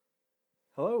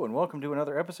Hello and welcome to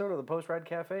another episode of the Post Ride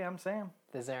Cafe. I'm Sam.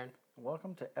 This is Aaron.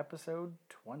 Welcome to episode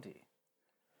 20.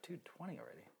 220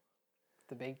 already.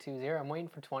 The big 2-0. I'm waiting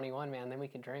for 21, man. Then we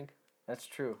can drink. That's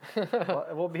true. Well,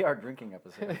 it will be our drinking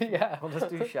episode. Yeah. We'll just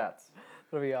do shots.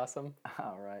 It'll be awesome.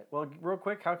 All right. Well, real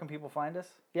quick, how can people find us?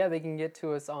 Yeah, they can get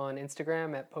to us on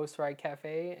Instagram at Post Ride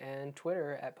Cafe and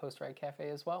Twitter at Post Ride Cafe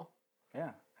as well.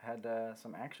 Yeah. Had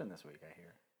some action this week, I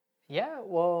hear. Yeah,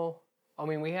 well, I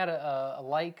mean, we had a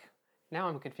like. Now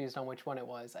I'm confused on which one it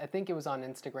was. I think it was on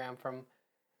Instagram from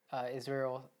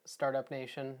Israel Startup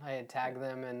Nation. I had tagged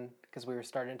them and because we were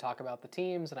starting to talk about the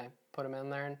teams, and I put them in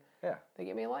there, and Yeah. they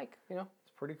gave me a like.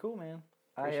 It's pretty cool, man.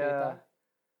 Appreciate that.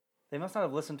 They must not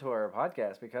have listened to our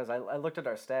podcast because I looked at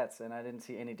our stats and I didn't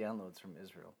see any downloads from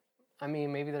Israel. I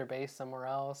mean, maybe they're based somewhere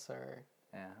else, or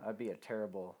Yeah, that'd be a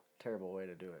terrible way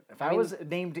to do it. If I I mean- was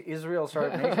named Israel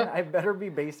Startup Nation, I better be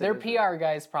based in their Israel. PR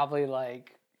guy's probably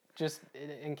like just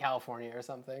in California or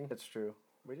something. It's true.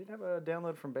 We did have a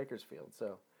download from Bakersfield,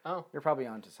 so Oh, you're probably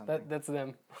onto something. that's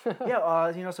them.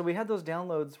 Yeah, so we had those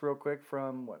downloads real quick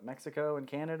from Mexico and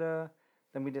Canada.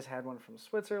 Then we just had one from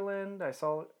Switzerland. I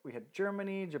saw we had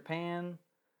Germany, Japan.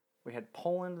 We had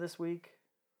Poland this week,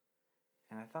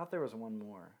 and I thought there was one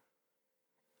more.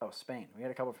 Oh, Spain. We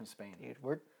had a couple from Spain. Dude,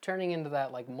 we're turning into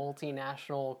that like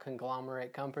multinational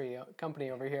conglomerate company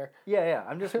over here. Yeah.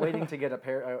 I'm just waiting to get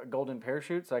a golden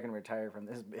parachute so I can retire from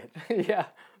this bitch. Yeah.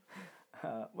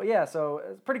 But yeah, so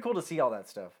it's pretty cool to see all that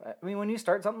stuff. I mean, when you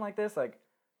start something like this, like,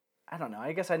 I don't know.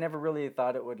 I guess I never really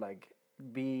thought it would like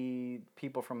be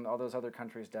people from all those other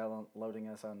countries downloading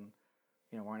us on,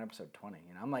 we're on episode 20.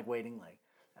 I'm like waiting like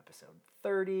episode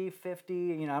 30,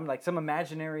 50. I'm like some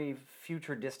imaginary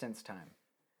future distance time.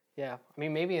 Yeah. I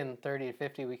mean, maybe in 30 to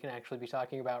 50 we can actually be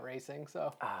talking about racing.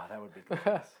 So Ah, that would be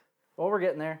glorious. Well, we're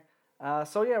getting there.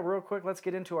 So yeah, real quick, let's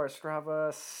get into our Strava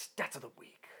stats of the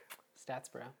week.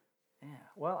 stats, bro. Yeah.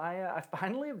 Well, I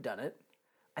finally have done it.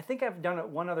 I think I've done it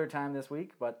one other time this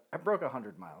week, but I broke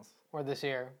 100 miles. Or this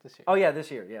year. Oh yeah, this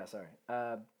year. Yeah, sorry.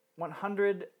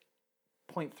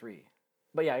 100.3.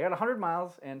 But yeah, I got 100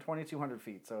 miles and 2,200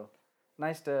 feet. So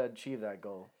nice to achieve that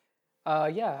goal.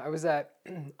 Yeah, I was at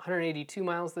 182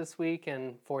 miles this week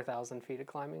and 4,000 feet of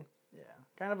climbing. Yeah,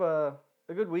 kind of a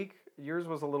good week. Yours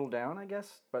was a little down, I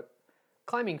guess, but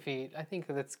Climbing feet, I think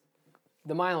that's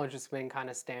the mileage has been kind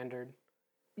of standard.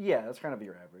 yeah, that's kind of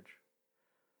your average.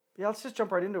 Yeah, let's just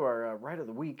jump right into our ride of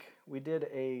the week. We did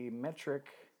a metric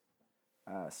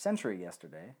century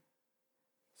yesterday.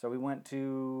 So we went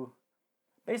to,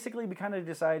 basically we kind of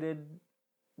decided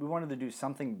we wanted to do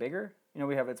something bigger.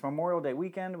 It's Memorial Day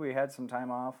weekend. We had some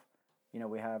time off.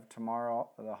 We have tomorrow,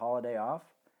 the holiday off.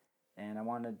 And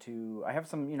I have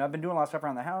some, I've been doing a lot of stuff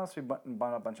around the house. We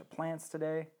bought a bunch of plants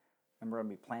today. And we're going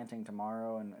to be planting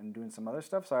tomorrow and doing some other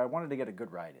stuff. So I wanted to get a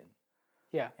good ride in.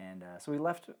 Yeah. And so we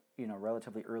left,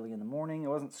 relatively early in the morning. It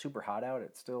wasn't super hot out.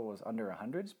 It still was under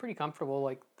 100. It's pretty comfortable,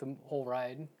 like the whole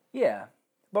ride. Yeah.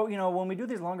 But, when we do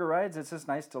these longer rides, it's just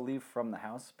nice to leave from the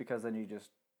house because then you just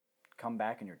come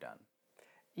back and you're done.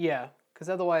 Yeah, because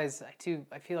otherwise,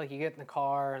 I feel like you get in the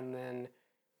car and then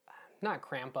not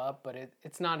cramp up, but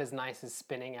it's not as nice as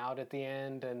spinning out at the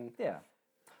end. And Yeah.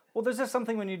 Well, there's just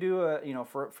something when you do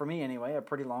for me anyway, a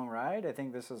pretty long ride. I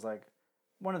think this is like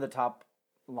one of the top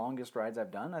longest rides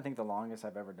I've done. I think the longest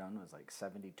I've ever done was like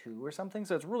 72 or something.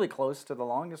 So it's really close to the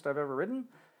longest I've ever ridden.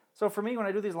 So for me, when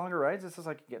I do these longer rides, it's just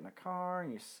like you get in the car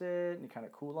and you sit and you kind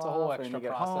of cool off a whole and extra you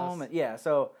get process. home. And, yeah,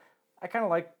 so I kind of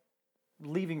like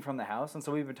leaving from the house. And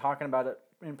so we've been talking about it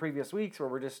in previous weeks where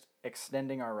we're just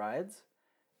extending our rides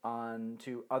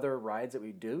onto other rides that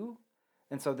we do.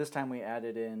 And so this time we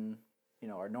added in,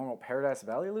 our normal Paradise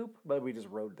Valley loop, but we just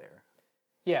rode there.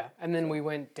 yeah, and then we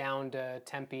went down to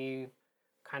Tempe,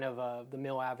 kind of the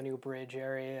Mill Avenue Bridge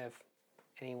area, if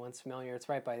anyone's familiar. It's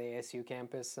right by the ASU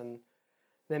campus, and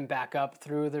then back up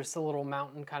through. There's a little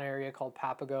mountain kind of area called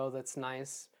Papago that's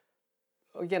nice.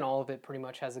 Again, all of it pretty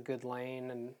much has a good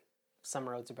lane, and some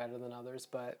roads are better than others,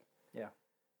 but Yeah.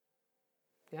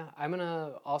 yeah, I'm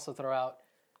gonna also throw out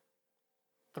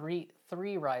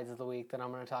three rides of the week that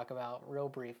I'm gonna talk about real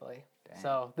briefly. Dang.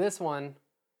 So this one,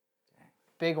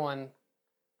 big one,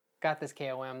 got this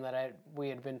KOM that we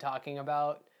had been talking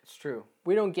about. It's true.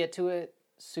 We don't get to it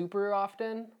super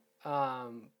often.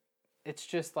 It's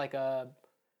just like a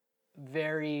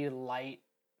very light,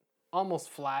 almost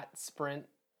flat sprint.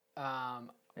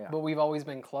 But we've always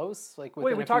been close. Like within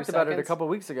We a few talked about it a seconds. couple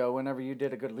weeks ago whenever you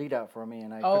did a good lead out for me.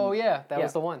 And I Oh couldn't- yeah, that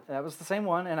was the one. That was the same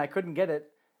one, and I couldn't get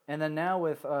it. And then now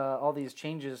with all these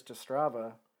changes to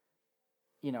Strava,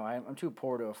 I'm too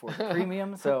poor to afford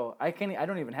premium, so I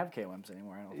don't even have KOMs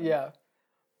anymore. I don't think. Yeah,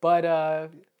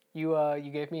 but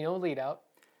You gave me no lead out.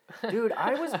 Dude,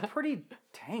 I was pretty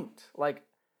tanked. Like,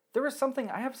 there was something,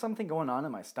 I have something going on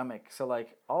in my stomach. So,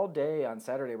 like, all day on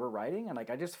Saturday we're riding, and, like,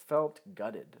 I just felt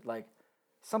gutted. Like,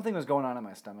 something was going on in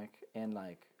my stomach, and,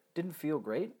 like, didn't feel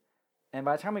great. And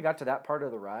by the time we got to that part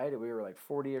of the ride, we were, like,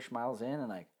 40-ish miles in, and,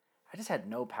 like, I just had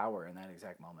no power in that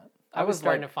exact moment. I was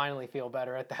starting to finally feel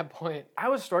better at that point. I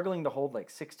was struggling to hold, like,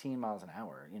 16 miles an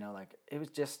hour. You know, like, it was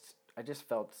just, I just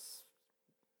felt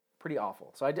pretty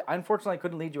awful. So I unfortunately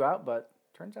couldn't lead you out, but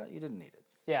turns out you didn't need it.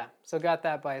 Yeah, so got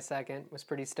that by a second. Was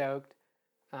pretty stoked.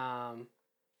 And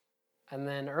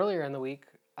then earlier in the week,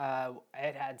 I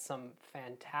had some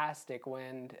fantastic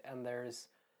wind, and there's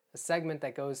a segment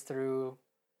that goes through,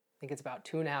 I think it's about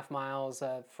 2.5 miles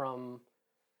from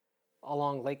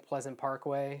along Lake Pleasant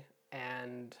Parkway,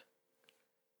 and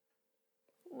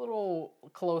a little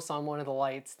close on one of the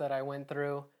lights that I went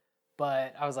through,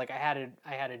 but I was like, I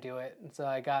had to do it, and so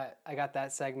I got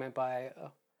that segment by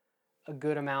a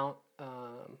good amount,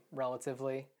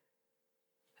 relatively.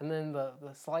 And then the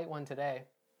slight one today,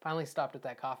 finally stopped at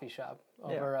that coffee shop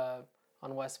over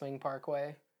on West Wing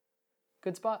Parkway.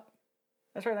 Good spot.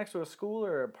 That's right next to a school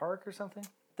or a park or something?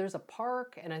 There's a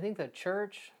park, and I think the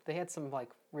church, they had some like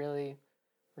really,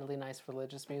 really nice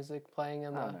religious music playing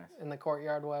in the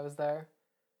courtyard while I was there.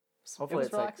 Hopefully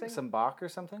it's relaxing. Like some Bach or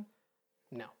something?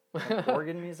 No. Like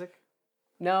organ music?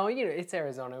 No, it's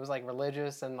Arizona. It was like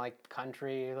religious and like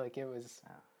country. Like it was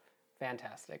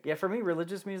fantastic. Yeah, for me,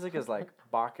 religious music is like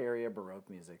Bach area Baroque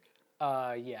music.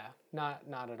 Yeah, not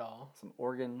at all. Some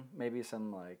organ, maybe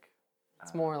some like.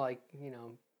 It's more like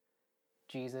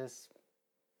Jesus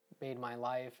made my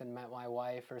life and met my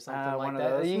wife or something like that.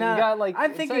 Those. You got like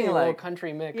I'm thinking a like little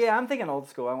country mix. Yeah, I'm thinking old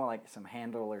school. I want like some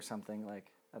Handel or something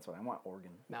like. That's what I want.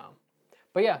 Organ. No,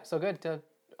 but yeah, so good to.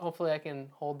 Hopefully I can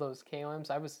hold those KOMs.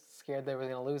 I was scared they were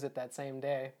going to lose it that same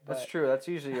day. But... That's true. That's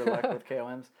usually your luck with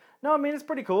KOMs. No, I mean, it's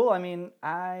pretty cool. I mean,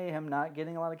 I am not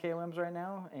getting a lot of KOMs right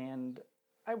now, and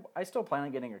I still plan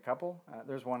on getting a couple.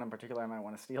 There's one in particular I might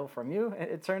want to steal from you,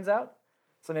 it turns out.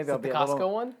 So maybe I'll be the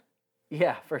Costco one?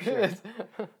 Yeah, for sure.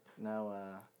 No,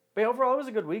 but overall it was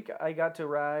a good week. I got to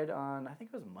ride on, I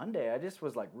think it was Monday. I just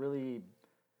was like really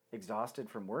exhausted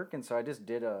from work, and so I just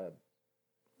did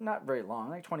not very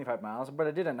long, like 25 miles, but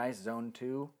I did a nice zone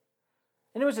 2.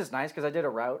 And it was just nice because I did a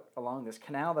route along this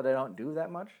canal that I don't do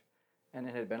that much. And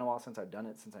it had been a while since I've done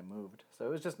it, since I moved. So it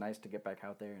was just nice to get back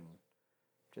out there and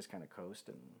just kind of coast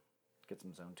and get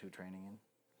some zone 2 training in.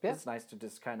 Yeah. It's nice to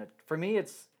just kind of, for me,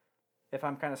 it's, if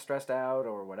I'm kind of stressed out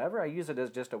or whatever, I use it as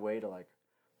just a way to like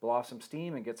blow off some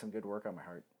steam and get some good work on my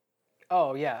heart.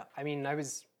 Oh, yeah. I mean, I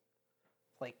was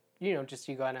like, just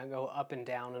you gotta go up and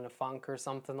down in a funk or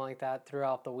something like that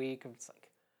throughout the week. It's like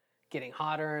getting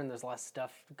hotter and there's less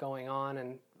stuff going on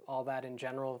and all that in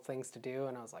general, things to do.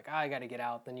 And I was like, I got to get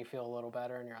out. Then you feel a little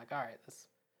better and you're like, all right, this is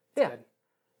good.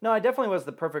 No, it definitely was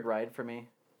the perfect ride for me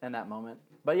in that moment.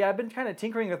 But yeah, I've been kind of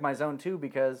tinkering with my zone 2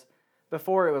 because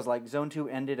before it was like zone 2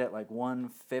 ended at like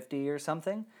 150 or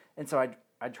something. And so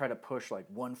I'd try to push like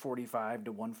 145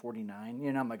 to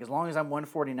 149. I'm like, as long as I'm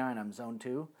 149, I'm zone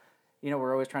 2.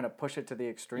 We're always trying to push it to the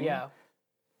extreme. Yeah.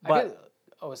 But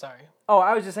sorry. Oh,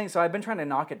 I was just saying, so I've been trying to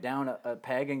knock it down a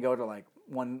peg and go to like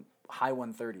high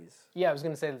 130s. Yeah, I was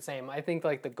going to say the same. I think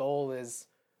like the goal is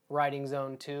riding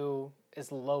zone 2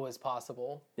 as low as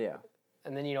possible. Yeah.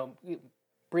 And then,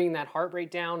 bringing that heart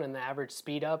rate down and the average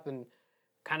speed up and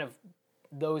kind of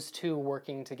those two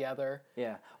working together.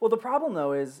 Yeah. Well, the problem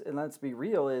though is, and let's be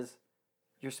real, is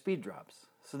your speed drops.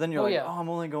 So then you're I'm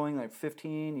only going like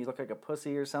 15. You look like a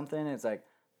pussy or something. And it's like,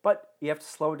 but you have to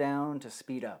slow down to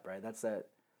speed up, right? That's that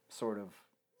sort of,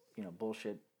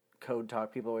 bullshit code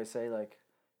talk people always say, like,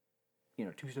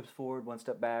 2 steps forward, 1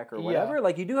 step back or whatever. Yeah.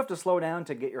 Like you do have to slow down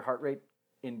to get your heart rate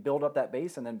and build up that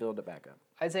base and then build it back up.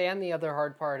 I'd say, and the other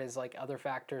hard part is like other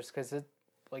factors because it,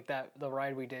 like the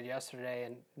ride we did yesterday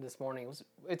and this morning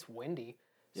it's windy,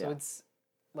 so it's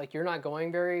like you're not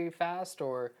going very fast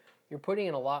or you're putting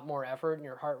in a lot more effort and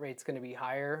your heart rate's going to be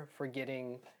higher for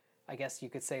getting, I guess you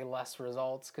could say, less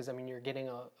results because I mean you're getting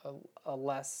a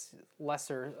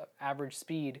lesser average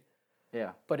speed.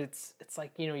 Yeah. But it's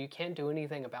like you can't do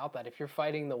anything about that if you're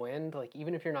fighting the wind. Like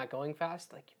even if you're not going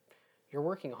fast, like you're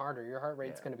working harder. Your heart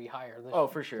rate's going to be higher.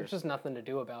 For sure. There's just nothing to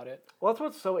do about it. Well, that's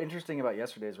what's so interesting about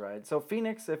yesterday's ride. So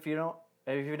Phoenix, if you've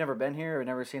never been here or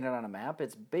never seen it on a map,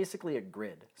 it's basically a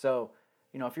grid. So,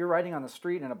 if you're riding on the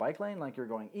street in a bike lane, like you're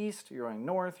going east, you're going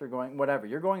north, you're going whatever,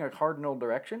 you're going a cardinal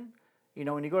direction.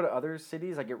 When you go to other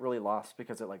cities, I get really lost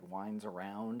because it like winds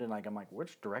around and like I'm like,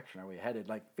 which direction are we headed?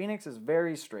 Like Phoenix is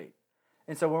very straight.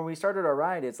 And so when we started our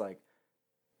ride, it's like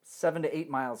 7 to 8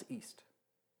 miles east.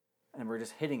 and we're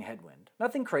just hitting headwind.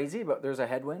 Nothing crazy, but there's a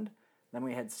headwind. Then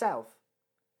we head south.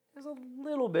 There's a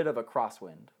little bit of a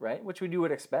crosswind, right? Which you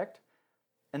would expect.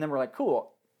 And then we're like,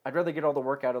 cool, I'd rather get all the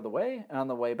work out of the way, and on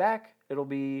the way back, it'll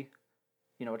be,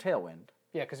 a tailwind.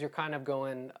 Yeah, because you're kind of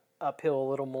going uphill a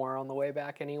little more on the way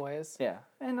back anyways. Yeah,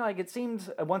 and it seems,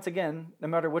 once again, no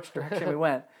matter which direction we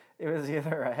went, it was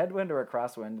either a headwind or a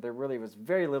crosswind. There really was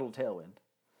very little tailwind.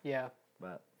 Yeah.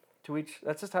 But to each,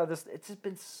 that's just how it's just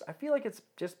been, I feel like it's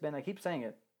just been, I keep saying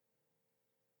it,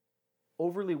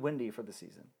 overly windy for the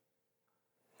season.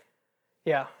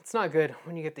 Yeah, it's not good.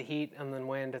 When you get the heat and then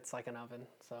wind, it's like an oven,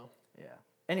 so. Yeah.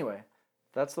 Anyway,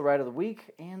 that's the ride of the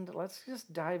week, and let's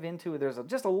just dive into it. There's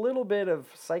just a little bit of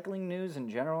cycling news in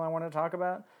general I want to talk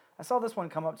about. I saw this one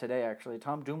come up today, actually.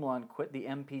 Tom Dumoulin quit the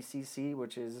MPCC,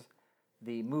 which is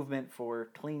the movement for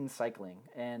clean cycling.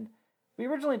 And we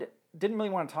originally didn't really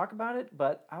want to talk about it,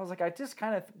 but I was like, I just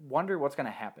kind of wonder what's going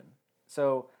to happen.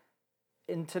 So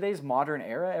in today's modern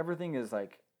era, everything is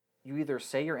like, you either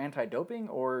say you're anti-doping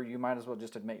or you might as well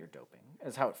just admit you're doping,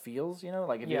 is how it feels,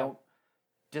 Like if you don't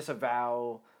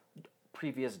disavow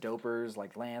previous dopers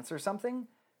like Lance or something,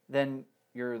 then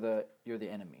you're the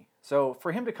enemy. So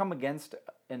for him to come against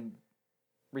and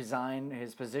resign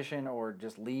his position or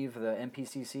just leave the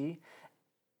MPCC,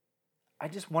 I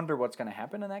just wonder what's going to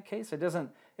happen in that case. It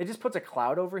just puts a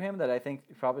cloud over him that I think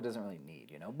he probably doesn't really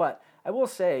need, But I will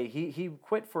say he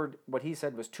quit for what he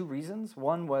said was two reasons.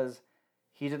 One was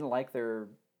he didn't like their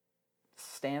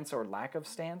stance or lack of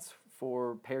stance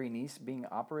for Paris-Nice being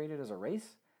operated as a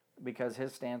race, because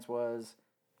his stance was,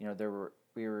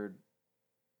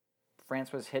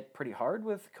 France was hit pretty hard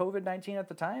with COVID-19 at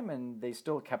the time, and they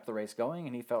still kept the race going,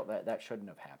 and he felt that shouldn't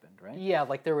have happened, right? Yeah,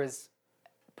 like there was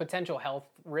potential health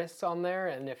risks on there,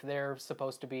 and if they're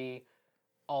supposed to be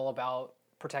all about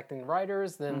protecting the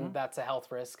riders, then that's a health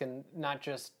risk, and not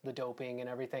just the doping and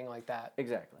everything like that.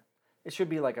 Exactly. It should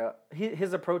be like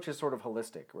his approach is sort of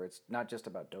holistic, where it's not just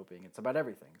about doping, it's about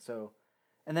everything. So,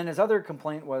 and then his other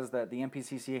complaint was that the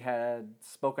MPCC had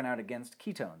spoken out against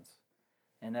ketones.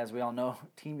 And as we all know,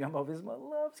 Team Jumbo-Visma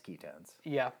loves ketones.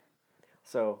 Yeah.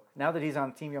 So now that he's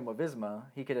on Team Jumbo-Visma,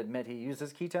 he could admit he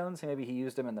uses ketones. Maybe he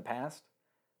used them in the past,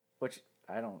 which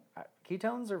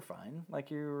ketones are fine.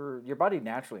 Like your body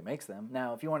naturally makes them.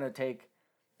 Now, if you want to take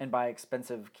and buy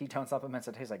expensive ketone supplements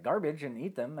that taste like garbage and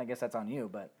eat them, I guess that's on you.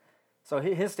 But so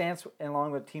his stance,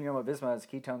 along with Team Jumbo-Visma, is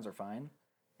ketones are fine.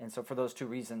 And so for those two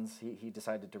reasons, he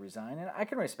decided to resign. And I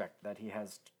can respect that he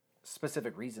has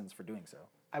specific reasons for doing so.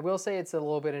 I will say it's a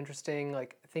little bit interesting,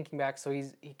 like thinking back. So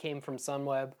he came from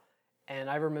Sunweb, and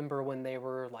I remember when they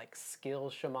were like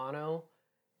Skill Shimano,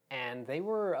 and they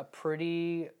were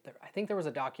I think there was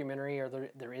a documentary, or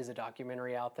there is a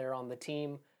documentary out there on the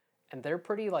team, and they're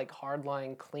pretty like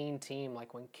hardline clean team.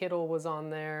 Like when Kittel was on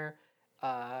there,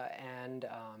 and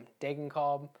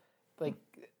Degenkolb, like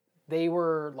they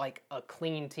were like a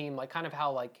clean team, like kind of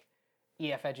how like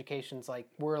EF Education's like,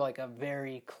 we're like a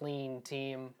very clean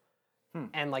team.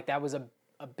 And like that was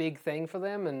a big thing for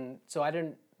them, and so they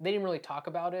didn't really talk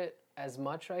about it as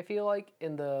much, I feel like,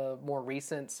 in the more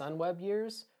recent Sunweb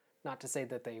years. Not to say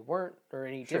that they weren't or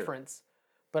any difference,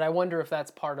 but I wonder if that's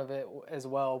part of it as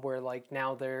well, where like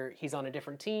now he's on a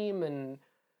different team, and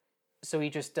so he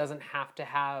just doesn't have to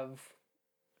have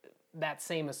that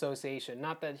same association.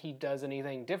 Not that he does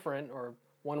anything different or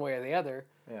one way or the other.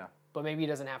 Yeah. But maybe he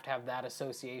doesn't have to have that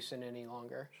association any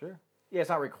longer. Sure. Yeah, it's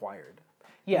not required.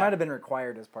 Yeah. It might have been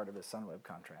required as part of his Sunweb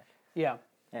contract. Yeah.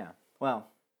 Yeah. Well,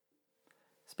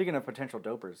 speaking of potential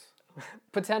dopers.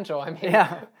 Potential, I mean.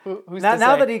 Yeah. Who's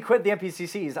now that he quit the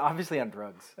MPCC, he's obviously on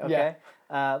drugs. Okay.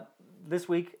 Yeah. This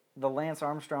week, the Lance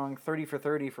Armstrong 30 for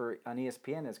 30 on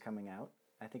ESPN is coming out.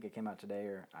 I think it came out today,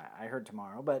 or I heard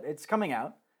tomorrow, but it's coming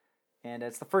out. And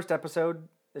it's the first episode.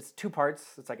 It's 2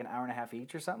 parts. It's like an hour and a half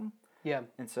each or something. Yeah.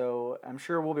 And so I'm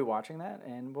sure we'll be watching that,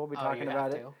 and we'll be talking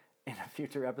about it in a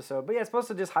future episode. But yeah, it's supposed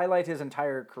to just highlight his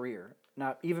entire career,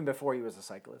 not even before he was a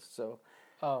cyclist. So.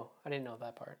 Oh, I didn't know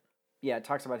that part. Yeah, it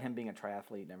talks about him being a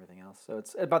triathlete and everything else. So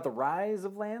it's about the rise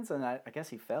of Lance, and I guess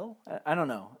he fell. I don't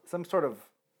know, some sort of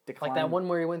decline. Like that one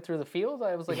where he went through the field?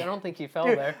 I was like, I don't think he fell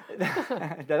there.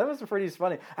 That was pretty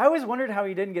funny. I always wondered how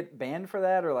he didn't get banned for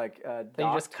that, or like They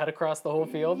just cut across the whole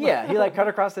field? Yeah, he like cut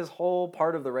across this whole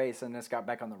part of the race and just got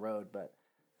back on the road. But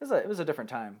it was a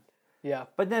different time. Yeah.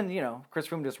 But then, Chris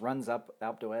Froome just runs up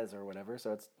Alpe d'Huez or whatever,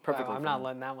 so it's perfectly I'm not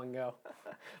letting that one go.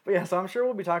 But yeah, so I'm sure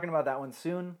we'll be talking about that one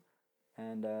soon.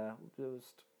 And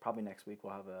probably next week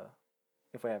we'll have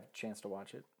if we have a chance to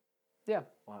watch it. Yeah.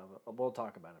 We'll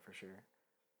talk about it for sure.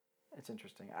 It's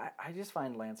interesting. I just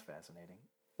find Lance fascinating.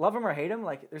 Love him or hate him,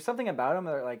 like there's something about him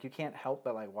that like you can't help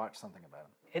but like watch something about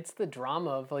him. it's the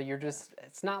drama of like, you're just,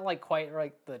 it's not like quite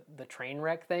like the train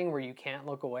wreck thing where you can't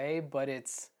look away, but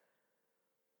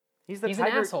He's an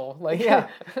asshole. Like, yeah,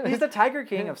 he's the Tiger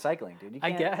King of cycling, dude.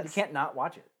 I guess. You can't not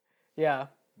watch it. Yeah.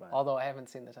 But Although I haven't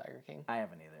seen the Tiger King. I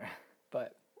haven't either.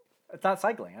 But it's not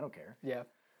cycling. I don't care. Yeah,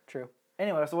 true.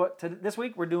 Anyway, so this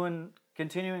week we're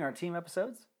continuing our team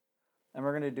episodes, and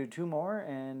we're going to do 2 more.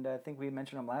 And I think we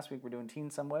mentioned them last week. We're doing Team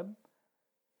Sunweb,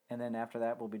 and then after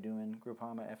that we'll be doing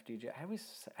Groupama FDJ.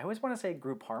 I always want to say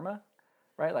Groupama,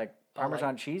 right? Like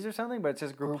Parmesan cheese or something, but it's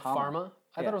just Groupama. Pharma.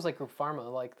 I thought it was like Group Pharma,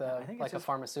 like a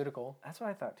pharmaceutical. That's what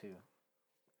I thought too.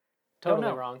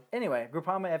 Totally wrong. Anyway,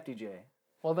 Groupama FDJ.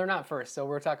 Well, they're not first, so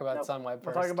we're talking about Sunweb first.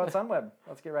 We're talking about Sunweb.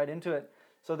 Let's get right into it.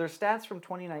 So their stats from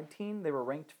 2019, they were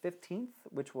ranked 15th,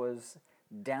 which was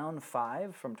down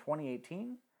 5 from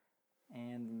 2018.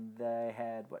 And they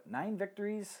had, 9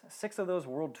 victories, 6 of those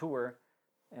World Tour,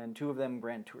 and 2 of them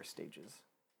Grand Tour stages.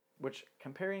 Which,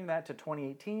 comparing that to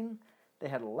 2018, they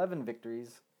had 11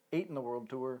 victories, 8 in the World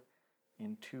Tour,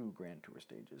 and 2 Grand Tour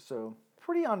stages. So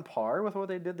pretty on par with what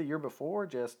they did the year before,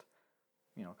 just,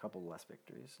 a couple less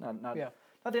victories. Not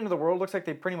the end of the world. Looks like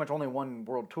they pretty much only won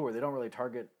World Tour. They don't really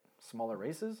target smaller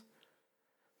races.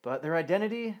 But their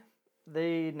identity,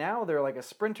 they're like a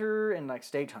sprinter and like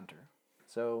stage hunter.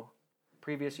 So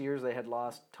previous years they had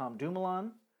lost Tom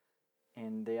Dumoulin,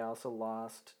 and they also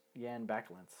lost Jan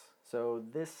Bakelants. So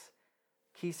this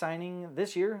key signing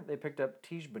this year, they picked up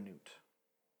Tiege Benoot.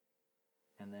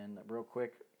 And then real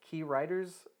quick, key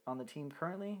riders on the team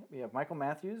currently, we have Michael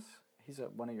Matthews. He's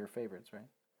one of your favorites, right?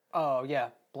 Oh, yeah.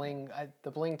 Bling.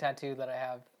 The bling tattoo that I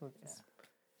have,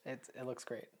 it looks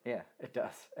great. Yeah, it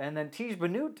does. And then Tiege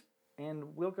Benoot and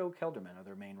Wilco Kelderman are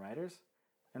their main riders.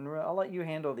 And I'll let you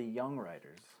handle the young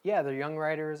riders. Yeah, the young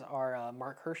riders are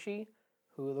Mark Hirschi,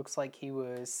 who looks like he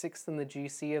was 6th in the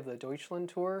GC of the Deutschland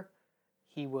Tour.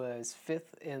 He was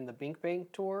 5th in the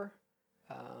Binkbank Tour.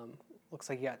 Looks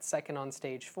like he got 2nd on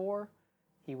Stage 4.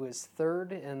 He was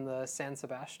 3rd in the San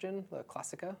Sebastian, the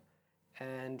Classica.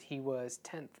 And he was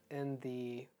 10th in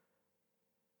the,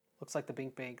 looks like the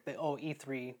Binkbank,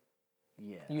 E3.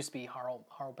 Yeah. Used to be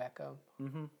Harlbecka,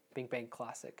 Binkbank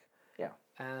Classic. Yeah.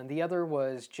 And the other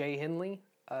was Jay Hindley.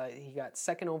 He got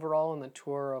 2nd overall in the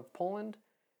Tour of Poland.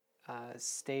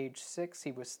 Stage 6,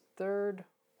 he was 3rd.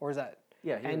 Or is that?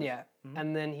 Yeah.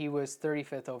 And then he was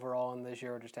 35th overall in the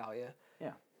Giro d'Italia.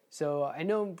 Yeah. So I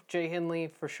know Jay Hindley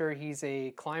for sure. He's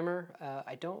a climber.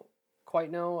 I don't quite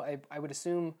know. I would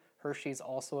assume Hirschi's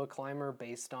also a climber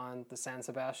based on the San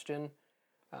Sebastian.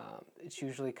 It's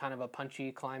usually kind of a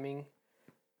punchy climbing.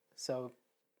 So,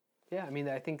 yeah,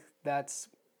 I think that's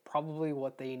probably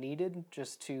what they needed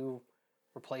just to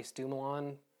replace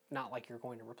Dumoulin. Not like you're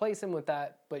going to replace him with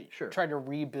that, but try to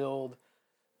rebuild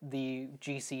the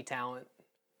GC talent.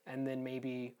 And then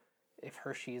maybe if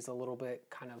Hirschi is a little bit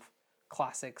kind of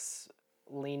classics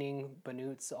leaning,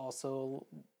 Benoot's also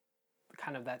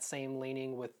kind of that same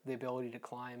leaning with the ability to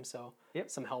climb. So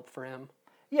some help for him.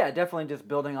 Yeah, definitely just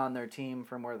building on their team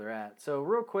from where they're at. So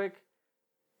real quick,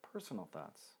 personal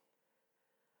thoughts.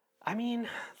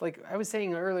 Like I was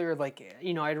saying earlier,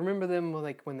 I remember them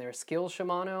like when they were Skill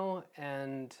Shimano,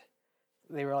 and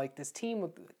they were like this team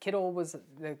with Kittel was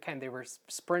they were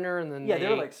sprinter, and then they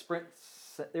were like sprint.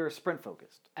 They were sprint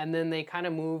focused, and then they kind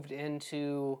of moved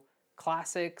into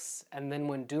classics, and then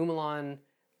when Dumoulin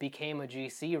became a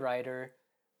GC rider,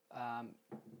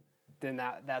 then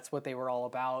that's what they were all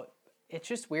about. It's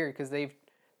just weird because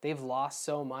they've lost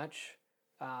so much.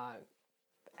 I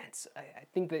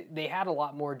think that they had a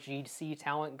lot more GC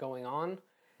talent going on,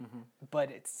 but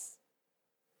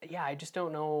I just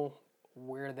don't know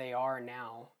where they are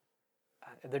now.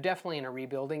 They're definitely in a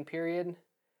rebuilding period,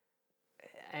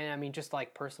 and just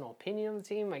like personal opinion of the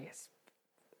team, I guess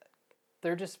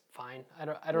they're just fine.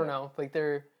 I don't know. Like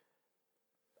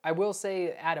I will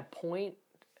say at a point,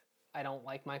 I don't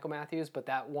like Michael Matthews, but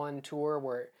that one tour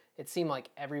where it seemed like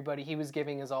he was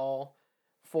giving his all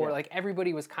like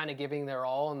everybody was kind of giving their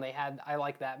all, and I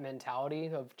like that mentality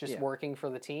of just working for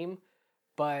the team.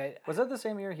 But was that the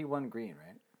same year he won green,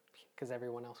 right? Because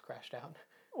everyone else crashed out.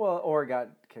 Well, or got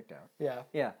kicked out. Yeah.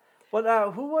 Yeah.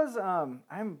 Well, who was,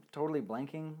 I'm totally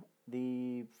blanking,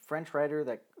 the French rider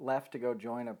that left to go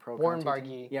join a pro Warren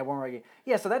Barguil. Yeah, Warren Barguil.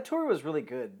 Yeah, so that tour was really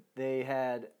good. They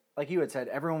had, like you had said,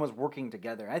 everyone was working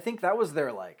together. I think that was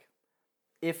their,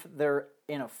 if they're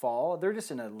in a fall, they're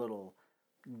just in a little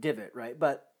divot, right?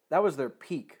 But that was their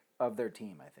peak of their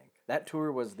team, I think. That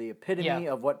tour was the epitome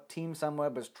of what Team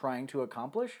Sunweb was trying to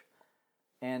accomplish.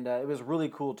 And it was a really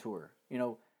cool tour.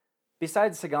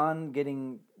 Besides Sagan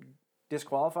getting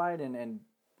disqualified and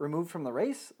removed from the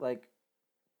race,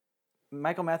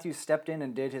 Michael Matthews stepped in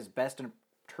and did his best and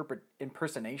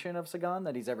impersonation of Sagan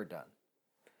that he's ever done.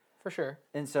 For sure.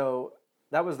 And so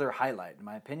that was their highlight, in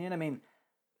my opinion. I mean,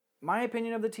 my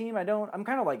opinion of the team, I'm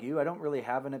kind of like you. I don't really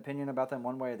have an opinion about them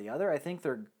one way or the other.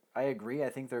 I agree. I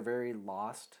think they're very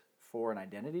lost for an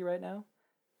identity right now.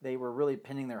 They were really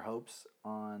pinning their hopes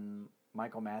on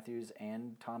Michael Matthews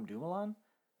and Tom Dumoulin.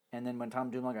 And then when Tom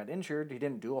Dumoulin got injured, he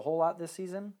didn't do a whole lot this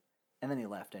season. And then he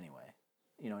left anyway,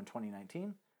 in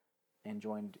 2019 and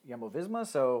joined Jumbo-Visma.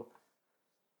 So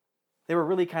they were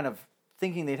really kind of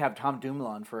thinking they'd have Tom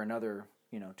Dumoulin for another,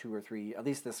 2 or 3, at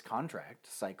least this contract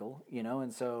cycle,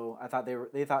 and so I thought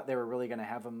they thought they were really going to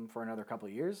have him for another couple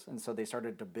of years, and so they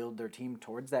started to build their team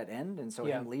towards that end, and so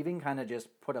him leaving kind of just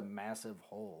put a massive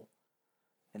hole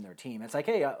in their team. It's like,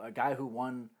 hey, a guy who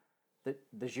won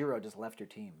the Giro just left your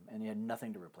team, and you had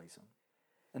nothing to replace him.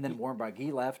 And then Warren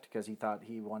Barguil left because he thought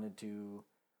he wanted to.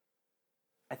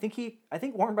 I think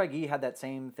Warren Barguil had that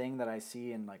same thing that I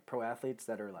see in like pro athletes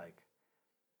that are like,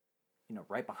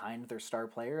 right behind their star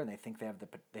player, and they think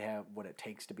they have what it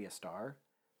takes to be a star,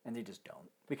 and they just don't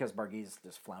because Barguil's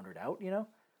just floundered out,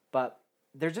 But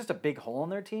there's just a big hole in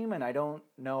their team, and I don't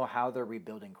know how they're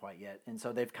rebuilding quite yet. And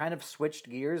so they've kind of switched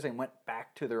gears and went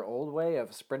back to their old way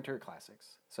of sprinter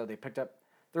classics. So they picked up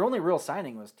their only real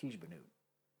signing was Tiesj Benoot.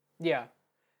 Yeah.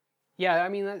 Yeah, I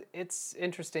mean, it's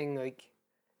interesting. Like,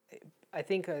 I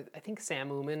think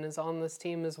Sam Oomen is on this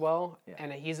team as well,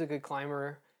 and he's a good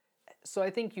climber. So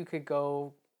I think you could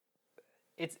go.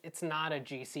 It's not a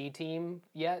GC team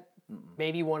yet. Mm-mm.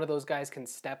 Maybe one of those guys can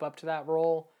step up to that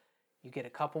role. You get a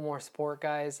couple more support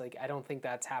guys. Like, I don't think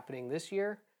that's happening this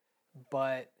year,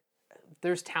 but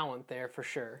there's talent there for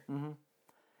sure. Mm-hmm.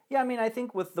 Yeah, I mean, I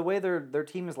think with the way their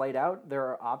team is laid out, there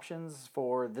are options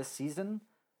for this season.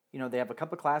 They have a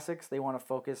couple classics. They want to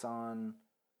focus on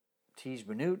Tiesj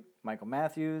Benoot, Michael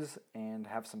Matthews, and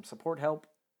have some support help.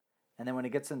 And then when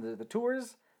it gets into the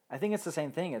tours, I think it's the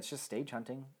same thing. It's just stage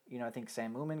hunting. I think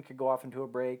Sam Oomen could go off into a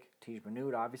break. Tiesj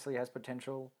Benoot obviously has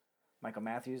potential. Michael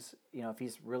Matthews, if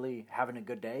he's really having a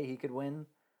good day, he could win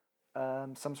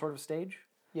some sort of stage.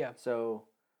 Yeah. So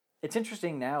it's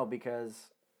interesting now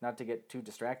because, not to get too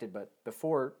distracted, but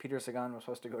before Peter Sagan was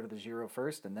supposed to go to the Giro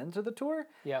first and then to the Tour.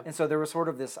 Yeah. And so there was sort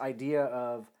of this idea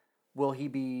of,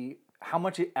 how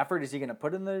much effort is he going to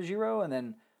put in the Giro, and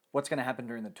then what's going to happen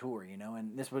during the Tour,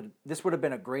 And this would have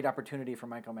been a great opportunity for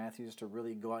Michael Matthews to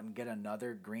really go out and get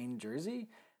another green jersey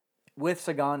with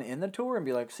Sagan in the Tour and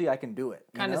be like, see, I can do it.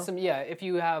 Kind of if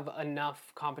you have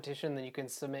enough competition, then you can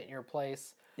submit your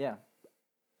place. Yeah.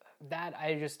 That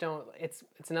I just don't, it's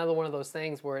another one of those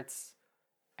things where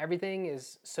everything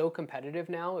is so competitive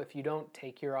now. If you don't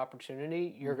take your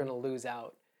opportunity, you're going to lose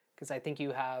out. Because I think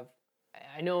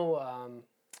I know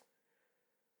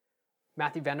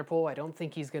Mathieu van der Poel, I don't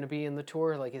think he's going to be in the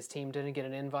Tour. Like, his team didn't get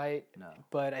an invite. No.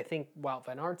 But I think Wout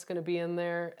van Aert's going to be in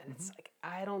there. And it's like,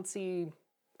 I don't see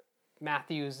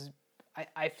Matthews.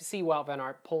 I see Wout van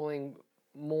Aert pulling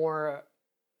more,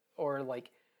 or like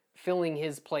filling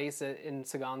his place in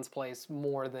Sagan's place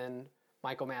more than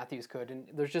Michael Matthews could. And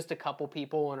there's just a couple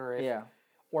people, or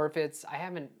if it's, I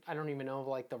don't even know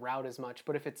like the route as much,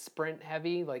 but if it's sprint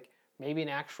heavy, like maybe an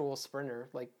actual sprinter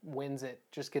like wins it,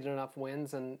 just get enough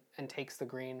wins and takes the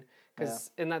green.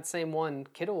 Because in that same one,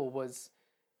 Kittel was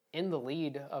in the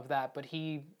lead of that, but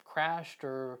he crashed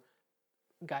or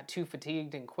got too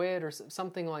fatigued and quit or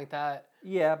something like that.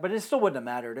 Yeah, but it still wouldn't have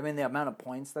mattered. I mean, the amount of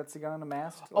points that Sagan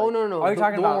amassed. Like, no. Are you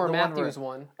talking the about one where the Matthews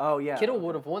one won? Oh, yeah. Kittel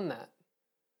would have won that.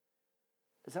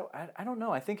 Is that, I don't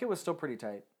know. I think it was still pretty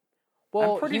tight.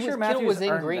 Well, I'm pretty sure Kittel Matthews was in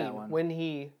earned green that one.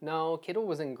 Kittel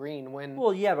was in green when.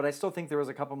 Well, yeah, but I still think there was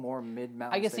a couple more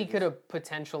mid-mountain I guess stages. he could have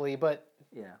potentially, but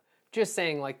yeah, just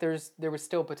saying, like there was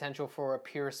still potential for a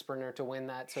pure sprinter to win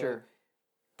that. So sure.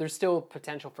 There's still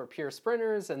potential for pure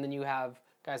sprinters, and then you have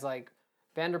guys like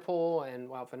Van der Poel and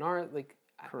Wout van Aert. Like,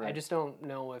 I just don't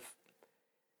know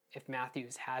if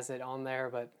Matthews has it on there,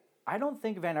 but I don't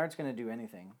think Van Aert's going to do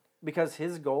anything. Because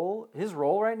his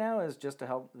role right now is just to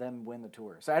help them win the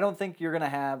Tour. So I don't think you're going to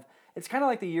have... It's kind of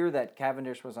like the year that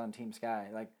Cavendish was on Team Sky.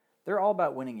 Like, they're all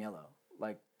about winning yellow.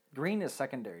 Like, green is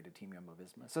secondary to Team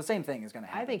Jumbo-Visma. So same thing is going to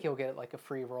happen. I think he'll get, like, a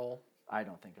free roll. I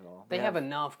don't think at all. They have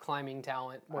enough climbing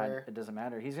talent where... It doesn't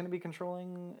matter. He's going to be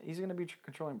controlling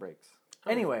brakes.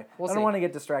 Anyway, we'll I don't want to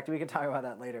get distracted. We can talk about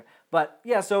that later. But,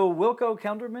 yeah, so Wilco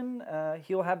Kelderman,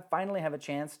 he'll finally have a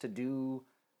chance to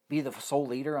be the sole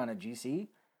leader on a GC.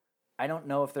 I don't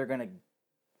know if they're going to...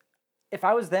 If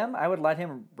I was them, I would let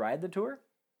him ride the Tour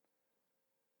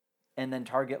and then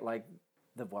target, like,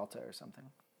 the Vuelta or something.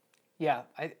 Yeah,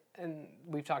 and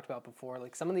we've talked about before,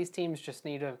 like, some of these teams just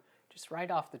need to just ride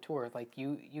off the Tour. Like,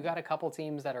 you got a couple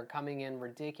teams that are coming in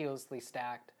ridiculously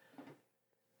stacked.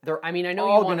 They're I mean, I know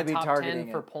all you want gonna a be top targeting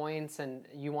 10 for it. points and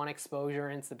you want exposure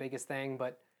and it's the biggest thing,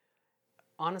 but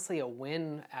honestly, a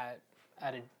win at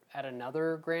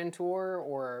another Grand Tour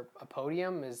or a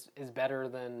podium is better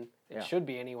than it should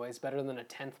be anyways, better than a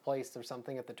 10th place or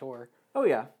something at the Tour. Oh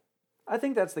yeah, I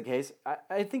think that's the case.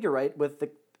 I think you're right with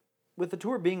the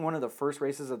Tour being one of the first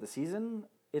races of the season.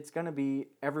 It's gonna be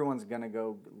everyone's gonna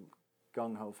go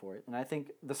gung ho for it, and I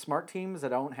think the smart teams that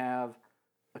don't have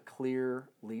a clear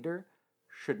leader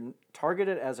should target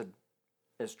it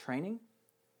as training,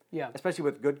 Yeah. especially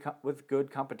with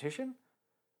good competition,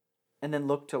 and then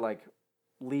look to like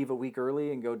leave a week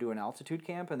early and go do an altitude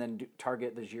camp and then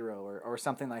target the Giro or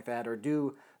something like that, or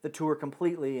do the Tour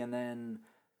completely and then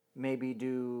maybe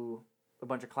do a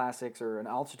bunch of classics or an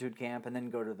altitude camp and then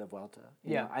go to the Vuelta.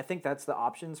 You know, I think that's the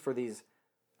options for these,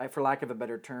 for lack of a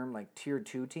better term, like tier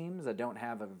 2 teams that don't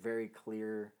have a very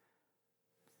clear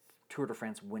Tour de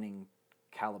France winning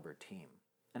caliber team.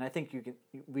 And I think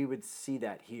we would see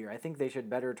that here. I think they should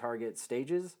better target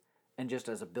stages and just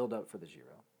as a build up for the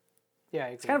Giro. Yeah,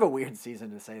 It's kind of a weird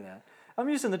season to say that. I'm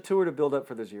using the Tour to build up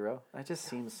for the Giro. That just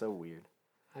seems so weird.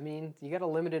 I mean, you got a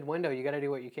limited window. You got to do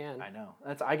what you can. I know.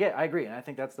 I agree, and I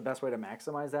think that's the best way to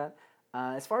maximize that.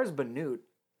 As far as Benoot,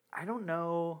 I don't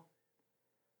know.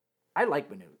 I like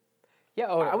Benoot. Yeah,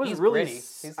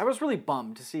 he's I was really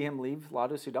bummed to see him leave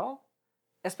Lotto Soudal,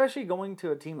 especially going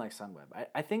to a team like Sunweb.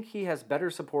 I think he has better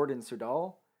support in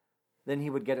Soudal than he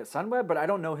would get at Sunweb, but I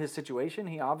don't know his situation.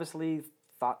 He obviously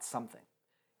thought something.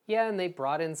 Yeah, and they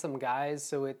brought in some guys,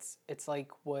 so it's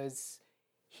like, was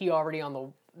he already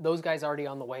those guys already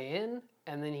on the way in,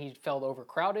 and then he felt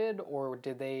overcrowded, or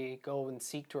did they go and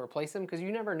seek to replace him? Because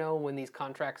you never know when these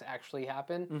contracts actually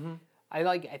happen. Mm-hmm.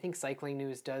 I think Cycling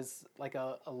News does like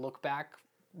a look back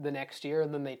the next year,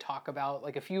 and then they talk about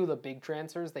like a few of the big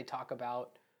transfers. They talk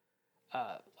about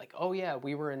like, oh yeah,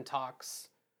 we were in talks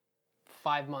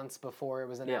 5 months before it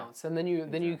was announced, and then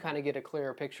you kind of get a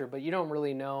clearer picture, but you don't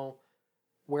really know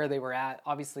where they were at.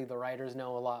 Obviously, the writers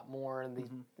know a lot more,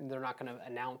 and they're not going to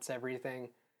announce everything.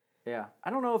 Yeah, I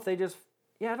don't know if they just.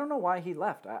 Yeah, I don't know why he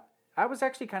left. I was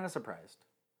actually kind of surprised.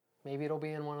 Maybe it'll be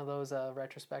in one of those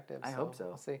retrospectives. I hope so.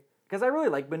 We'll see. Because I really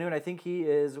like Benoot. I think he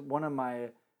is one of my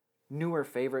newer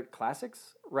favorite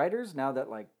classics writers now that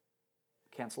like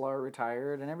Cancellara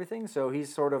retired and everything. So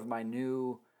he's sort of my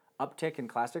new uptick in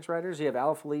classics writers. You have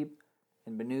Alaphilippe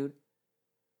and Benoot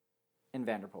and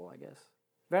Van der Poel, I guess.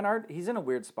 Van Aert, he's in a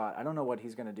weird spot. I don't know what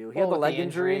he's going to do. He had the leg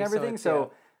injury and everything,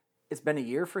 so it's been a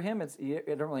year for him. I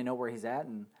don't really know where he's at,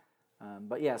 and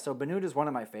but yeah. So Benoot is one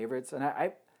of my favorites, and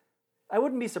I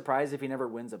wouldn't be surprised if he never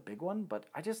wins a big one. But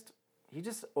he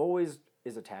just always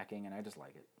is attacking, and I just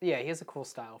like it. Yeah, he has a cool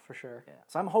style for sure. Yeah,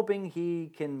 so I'm hoping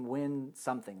he can win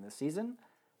something this season.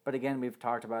 But again, we've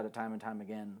talked about it time and time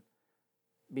again.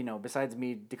 You know, besides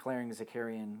me declaring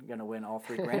Zakarian going to win all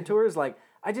 3 Grand Tours, like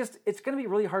it's going to be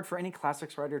really hard for any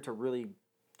classics rider to really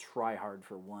try hard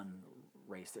for one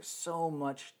race. There's so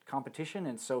much competition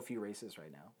and so few races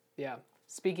right now. Yeah.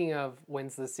 Speaking of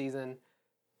wins this season,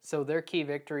 so their key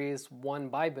victories won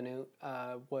by Benoot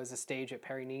was a stage at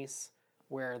Paris-Nice,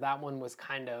 where that one was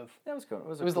kind of that was cool.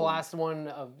 It was the last one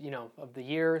of the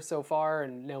year so far,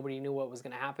 and nobody knew what was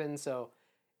going to happen. So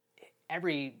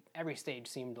every stage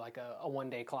seemed like a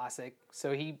one-day classic.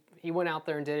 So he went out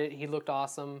there and did it. He looked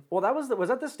awesome. Well, was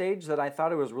that the stage that I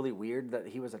thought it was really weird that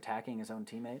he was attacking his own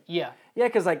teammate? Yeah. Yeah,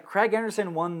 because like Craig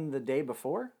Anderson won the day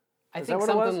before. I think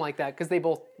something like that, because they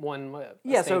both won.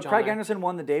 So Craig Anderson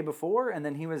won the day before, and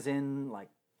then he was in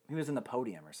the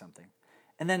podium or something,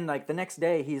 and then like the next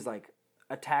day he's like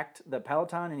attacked the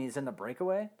peloton and he's in the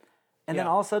breakaway, and then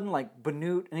all of a sudden like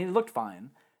Benoot, and he looked fine,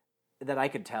 that I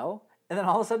could tell. And then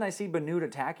all of a sudden I see Benoot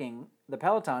attacking the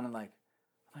peloton, and I'm like,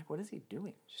 what is he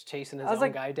doing? Just chasing his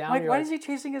own guy down. Why is he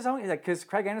chasing his own? Because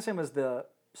Craig Anderson was the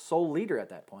sole leader at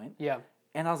that point. Yeah.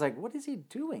 And I was like, what is he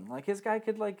doing? Like his guy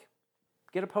could like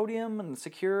get a podium and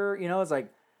secure. It's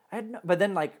like but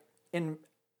then like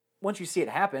once you see it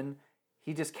happen,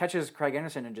 he just catches Craig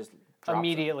Anderson and just drops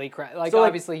immediately crack. Like so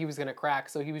obviously he was going to crack,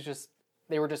 so he was just.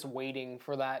 They were just waiting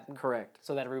for that. Correct.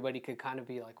 So that everybody could kind of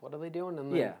be like, what are they doing?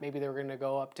 And then maybe they were going to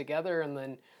go up together, and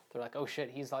then they're like, oh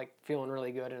shit, he's like feeling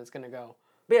really good and it's going to go.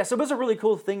 But yeah, so it was a really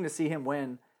cool thing to see him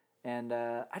win. And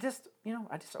I just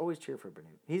always cheer for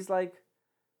Benoot. He's like,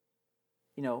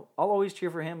 I'll always cheer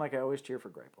for him like I always cheer for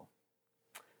Greipel.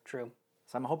 True.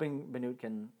 So I'm hoping Benoot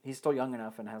he's still young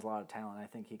enough and has a lot of talent. I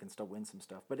think he can still win some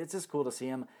stuff. But it's just cool to see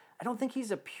him. I don't think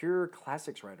he's a pure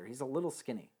classics rider. He's a little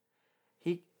skinny.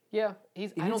 Yeah,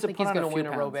 I don't think he's going to win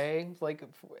a Roubaix like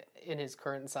in his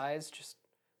current size.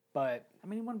 But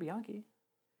he won Bianchi.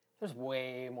 There's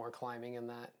way more climbing in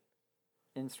that.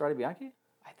 In Strade Bianchi?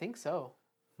 I think so.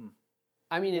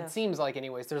 I mean, it seems like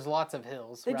anyways. There's lots of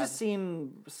hills. They just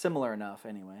seem similar enough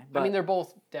anyway. I mean, they're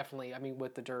both definitely. I mean,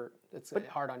 with the dirt, it's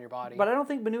hard on your body. But I don't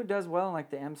think Benute does well in like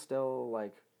the Amstel,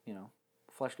 like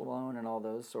Flesh Alone and all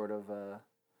those sort of.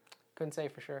 Couldn't say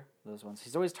for sure. Those ones.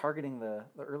 He's always targeting the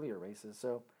earlier races,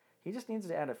 so he just needs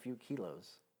to add a few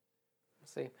kilos. We'll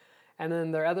see. And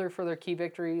then their other further key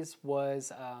victories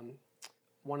was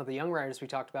one of the young riders we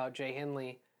talked about, Jay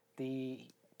Hindley. The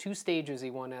 2 stages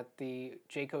he won at the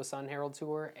Jayco Sun Herald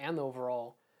Tour and the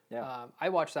overall. Yeah. I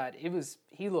watched that.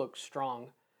 He looked strong.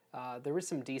 There was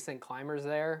some decent climbers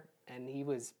there, and he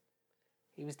was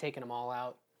taking them all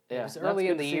out. Yeah, It was early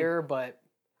in the year, but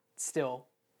still,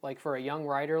 like for a young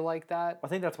rider like that. I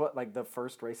think that's what like the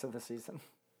first race of the season.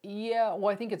 Yeah, well,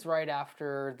 I think it's right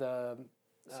after the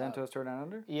Santos Tour Down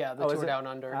Under. Yeah, the Tour Down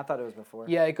Under. I thought it was before.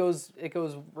 Yeah, it goes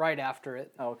right after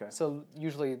it. Oh, okay. So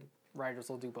usually riders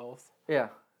will do both. Yeah.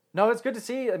 No, it's good to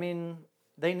see. I mean,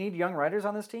 they need young riders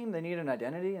on this team. They need an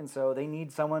identity, and so they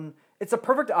need someone. It's a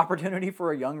perfect opportunity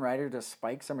for a young rider to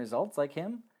spike some results like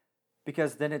him,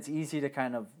 because then it's easy to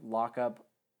kind of lock up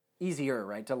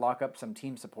some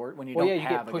team support when you don't have a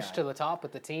guy. You get pushed to the top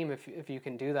with the team if you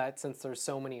can do that, since there's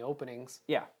so many openings.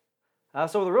 Yeah.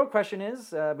 So the real question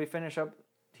is, we finish up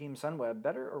Team Sunweb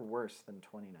better or worse than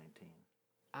 2019?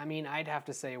 I mean, I'd have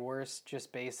to say worse,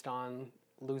 just based on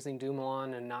losing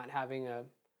Dumoulin and not having a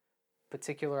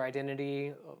particular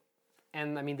identity.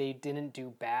 And I mean, they didn't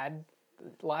do bad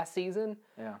last season.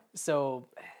 Yeah. So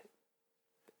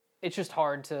it's just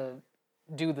hard to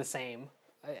do the same,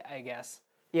 I guess.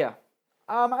 Yeah.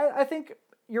 I think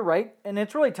you're right. And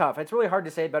it's really tough. It's really hard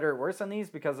to say better or worse on these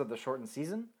because of the shortened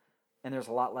season. And there's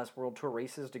a lot less World Tour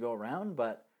races to go around.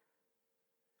 But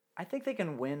I think they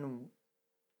can win,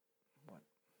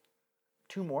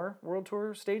 2 more World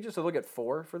Tour stages? So they'll get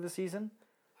 4 for the season.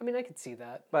 I mean, I could see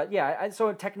that. But yeah, so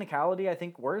in technicality, I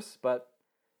think worse, but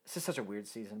it's just such a weird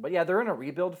season. But yeah, they're in a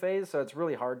rebuild phase, so it's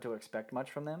really hard to expect much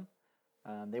from them.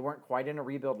 They weren't quite in a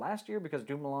rebuild last year because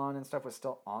Dumoulin and stuff was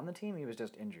still on the team. He was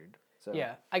just injured. So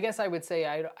yeah, I guess I would say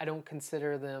I don't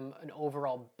consider them an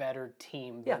overall better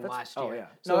team than last year. Oh yeah,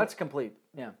 so no, that's complete.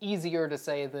 Yeah, easier to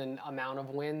say than amount of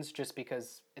wins, just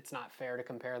because it's not fair to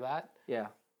compare that. Yeah,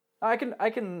 I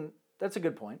can. That's a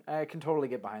good point. I can totally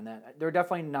get behind that. They're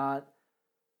definitely not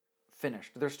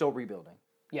finished. They're still rebuilding.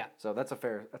 Yeah. So that's a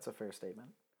fair statement.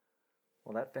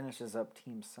 Well, that finishes up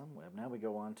Team Sunweb. Now we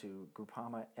go on to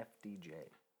Groupama FDJ.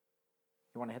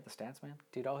 You want to hit the stats, man?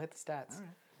 Dude, I'll hit the stats. All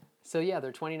right. So yeah,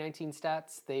 their 2019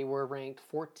 stats, they were ranked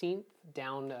 14th,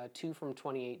 down 2 from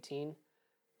 2018.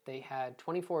 They had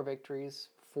 24 victories,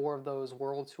 4 of those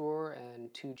World Tour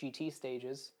and 2 GT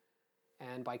stages.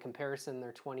 And by comparison,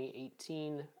 their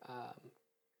 2018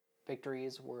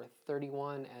 victories were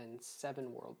 31 and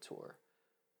 7 World Tour.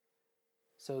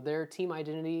 So their team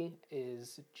identity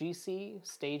is GC,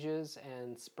 stages,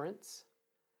 and sprints.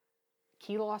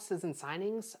 Key losses and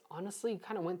signings, honestly,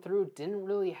 kind of went through, didn't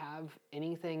really have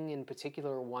anything in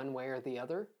particular one way or the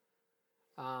other.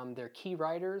 Their key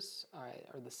riders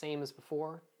are the same as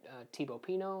before. Thibaut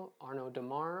Pinot, Arnaud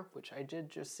Demar, which I did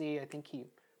just see, I think he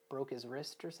broke his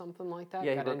wrist or something like that.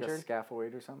 Yeah, got he broke injured. a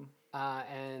scaphoid or something.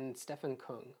 And Stefan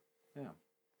Kung. Yeah.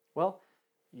 Well,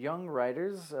 young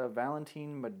riders,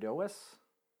 Valentin Madouas.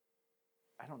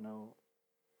 I don't know.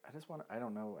 I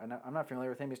don't know. I'm not familiar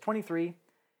with him. He's 23.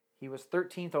 He was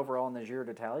 13th overall in the Giro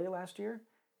d'Italia last year,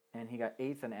 and he got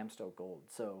 8th in Amstel Gold.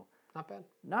 So not bad.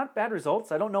 Not bad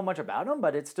results. I don't know much about him,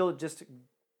 but it's still just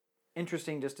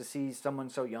interesting just to see someone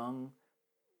so young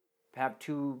have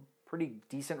 2 pretty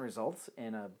decent results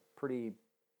in a pretty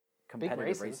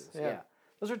competitive races. Yeah.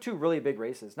 Those are 2 really big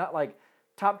races. Not like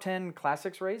top 10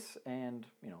 classics race and,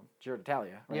 Giro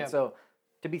d'Italia, right? Yeah. So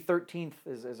to be 13th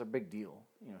is a big deal.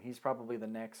 He's probably the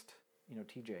next,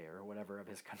 TJ or whatever of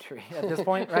his country at this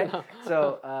point, right?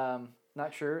 So,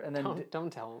 not sure. And then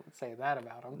don't say that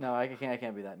about him. No, I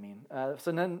can't be that mean.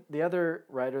 So then the other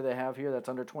rider they have here that's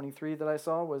under 23 that I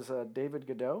saw was David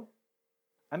Godot.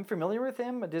 I'm familiar with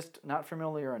him, but just not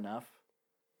familiar enough.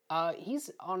 He's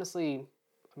honestly,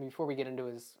 before we get into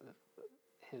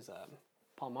his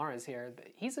Palmares here,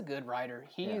 he's a good rider.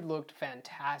 He looked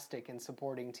fantastic in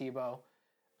supporting Thibaut.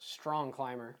 Strong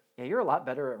climber. Yeah, you're a lot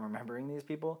better at remembering these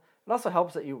people. It also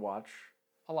helps that you watch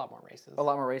a lot more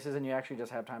races. And you actually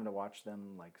just have time to watch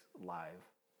them live.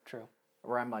 True.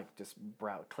 Where I'm just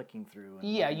clicking through.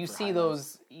 And you see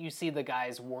highlights. You see the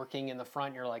guys working in the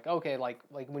front. You're like, okay, like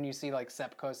when you see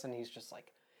Sepp Kuss and he's just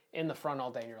in the front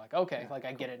all day. And you're like, okay,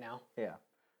 I get it now. Yeah.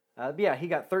 But yeah, he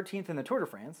got 13th in the Tour de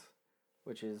France,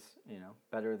 which is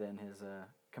better than his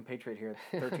compatriot here,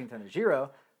 13th in the Giro.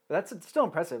 But that's still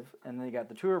impressive. And then you got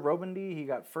the Tour of Romandy. He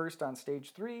got first on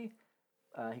stage 3.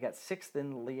 He got 6th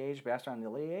in Liège,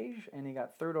 Bastogne-Liège, and he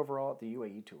got 3rd overall at the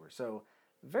UAE Tour. So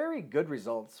very good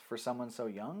results for someone so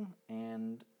young,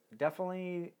 and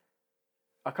definitely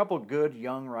a couple good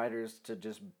young riders to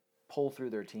just pull through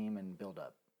their team and build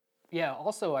up. Yeah,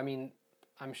 also, I mean,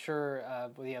 I'm sure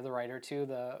the other rider too,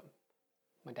 the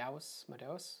Madouas,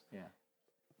 Yeah.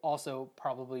 also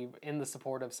probably in the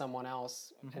support of someone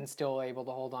else and still able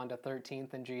to hold on to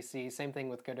 13th in GC. Same thing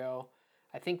with Godot.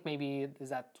 I think maybe is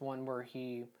that one where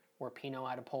Pinot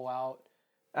had to pull out.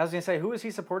 I was going to say, who is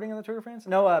he supporting in the Tour de France?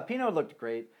 No, Pinot looked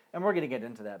great, and we're going to get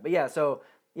into that. But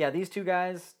yeah, these two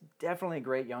guys, definitely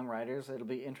great young riders. It'll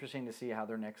be interesting to see how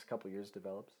their next couple years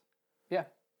develops. Yeah.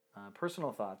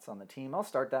 Personal thoughts on the team. I'll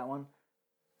start that one.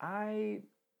 I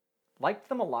liked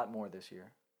them a lot more this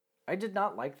year. I did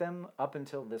not like them up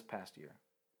until this past year.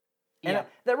 And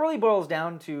that really boils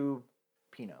down to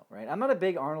Pinot, right? I'm not a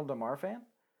big Arnaud Démare fan.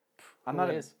 I'm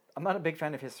not a big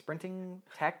fan of his sprinting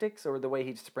tactics or the way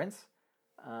he sprints.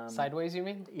 Sideways, you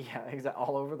mean? Yeah, exactly.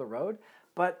 All over the road.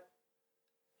 But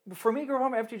for me,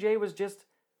 Groupama FDJ was just,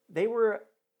 they were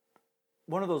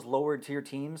one of those lower tier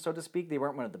teams, so to speak. They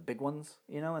weren't one of the big ones,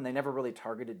 and they never really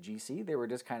targeted GC. They were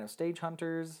just kind of stage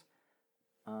hunters.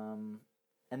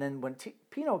 And then when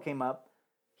Pinot came up,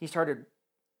 he started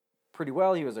pretty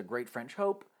well. He was a great French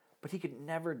hope, but he could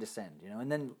never descend,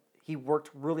 And then he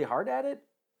worked really hard at it,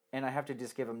 and I have to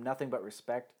just give him nothing but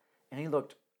respect. And he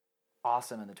looked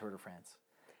awesome in the Tour de France.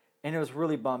 And it was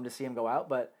really bummed to see him go out,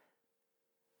 but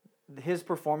his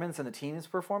performance and the team's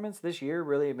performance this year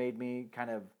really made me kind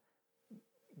of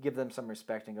give them some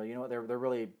respect and go, you know what, they're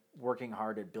really working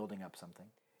hard at building up something.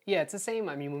 Yeah, it's the same.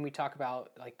 I mean, when we talk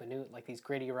about like these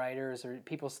gritty riders or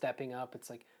people stepping up, it's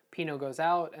like Pinot goes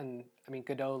out, and I mean,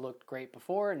 Godot looked great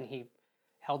before, and he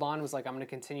held on, was like, I'm going to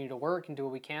continue to work and do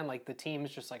what we can. Like the team's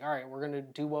just like, all right, we're going to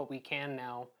do what we can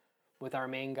now with our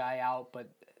main guy out, but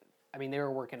I mean, they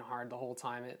were working hard the whole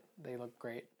time. They looked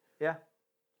great. Yeah.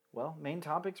 Well, main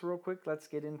topics real quick. Let's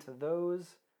get into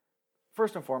those.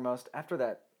 First and foremost, after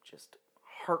that just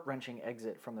heart-wrenching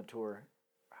exit from the Tour,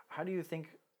 how do you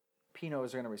think Pinot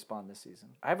is going to respond this season?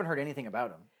 I haven't heard anything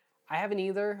about him. I haven't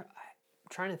either. I'm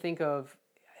trying to think of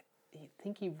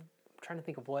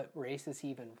what races he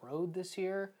even rode this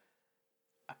year.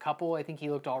 A couple, I think he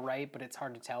looked all right, but it's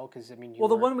hard to tell because, I mean...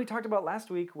 the one we talked about last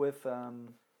week with...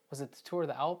 was it the Tour of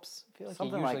the Alps? I feel like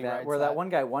something like that, where that one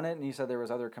guy won it, and you said there was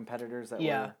other competitors that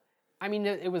were... I mean,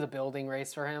 it was a building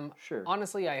race for him. Sure.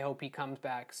 Honestly, I hope he comes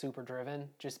back super driven,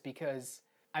 just because...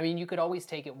 I mean, you could always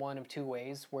take it one of two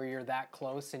ways, where you're that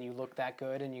close and you look that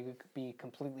good and you could be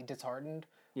completely disheartened.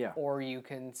 Yeah. Or you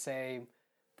can say,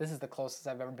 this is the closest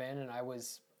I've ever been, and I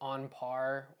was on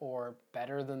par or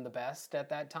better than the best at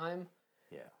that time.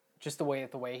 Yeah. Just the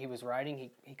way he was riding,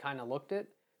 he kind of looked it.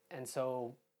 And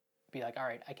so be like, all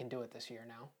right, I can do it this year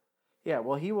now. Yeah,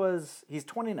 well, he's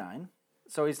 29,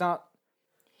 so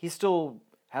he still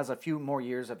has a few more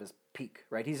years of his peak,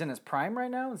 right? He's in his prime right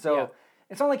now, and so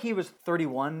it's not like he was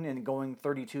 31 and going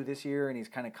 32 this year, and he's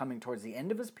kind of coming towards the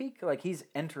end of his peak. Like, he's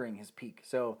entering his peak,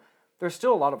 so there's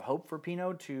still a lot of hope for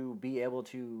Pinot to be able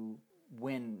to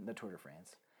win the Tour de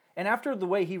France. And after the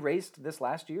way he raced this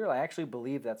last year, I actually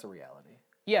believe that's a reality.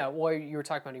 Yeah, well, you were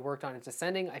talking about he worked on his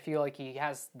descending. I feel like he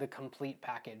has the complete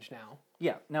package now.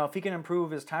 Yeah. Now, if he can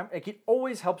improve his time, it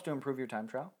always helps to improve your time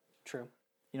trial. True.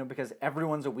 Because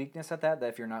everyone's a weakness at that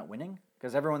if you're not winning.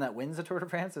 Because everyone that wins the Tour de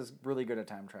France is really good at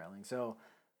time trialing. So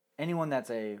anyone that's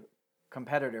a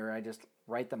competitor, I just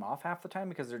write them off half the time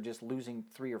because they're just losing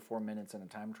 3 or 4 minutes in a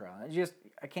time trial.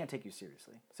 I can't take you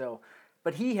seriously. So,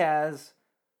 but he has,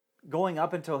 going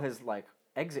up until his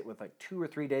exit with 2 or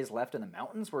 3 days left in the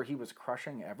mountains where he was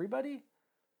crushing everybody,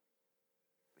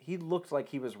 he looked like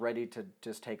he was ready to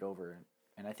just take over,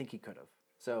 and I think he could have.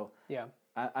 So yeah,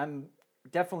 I'm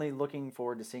definitely looking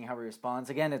forward to seeing how he responds.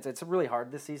 Again, it's really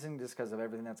hard this season just because of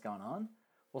everything that's gone on.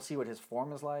 We'll see what his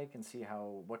form is like and see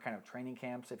what kind of training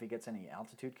camps, if he gets any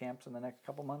altitude camps in the next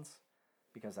couple months,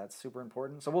 because that's super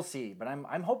important. So we'll see, but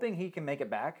I'm hoping he can make it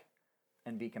back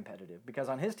and be competitive, because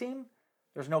on his team,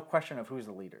 there's no question of who's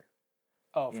the leader.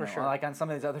 Oh, for sure. Like on some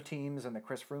of these other teams and the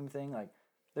Chris Froome thing,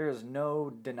 there is no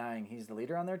denying he's the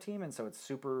leader on their team, and so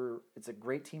it's a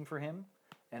great team for him,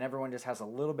 and everyone just has a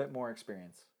little bit more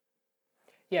experience.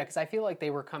 Yeah, because I feel like they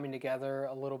were coming together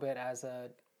a little bit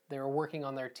they were working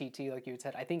on their TT, like you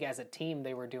said. I think as a team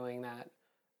they were doing that,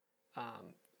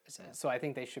 so I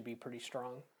think they should be pretty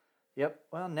strong. Yep.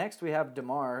 Well, next we have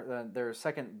Démare, their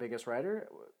second biggest rider.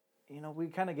 We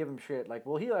kind of give him shit.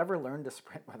 Will he ever learn to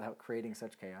sprint without creating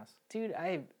such chaos? Dude,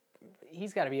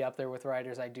 he's got to be up there with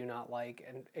riders I do not like,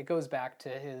 and it goes back to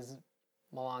his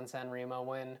Milan San Remo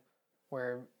win,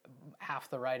 where half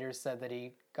the riders said that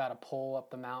he got a pull up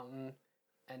the mountain,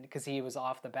 and because he was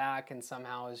off the back and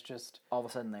somehow is just All of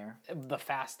a sudden there. the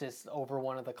fastest over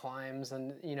one of the climbs,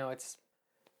 and it's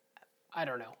I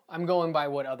don't know. I'm going by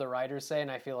what other riders say, and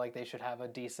I feel like they should have a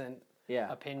decent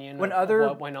opinion When of other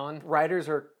what went on. riders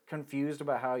are confused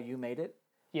about how you made it.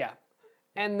 Yeah.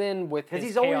 And then with his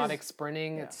he's chaotic always-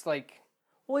 sprinting, it's like,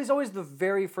 Well, he's always the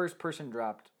very first person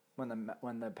dropped when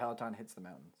the peloton hits the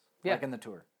mountains. Yeah. Like in the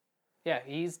Tour. yeah,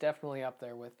 he's definitely up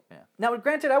there with. Yeah. Now,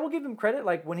 granted, I will give him credit.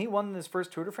 Like when he won his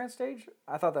first Tour de France stage,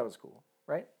 I thought that was cool.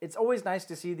 Right? It's always nice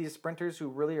to see these sprinters who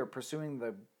really are pursuing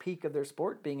the peak of their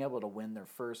sport being able to win their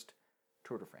first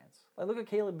Tour de France. Like look at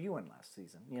Caleb Ewan last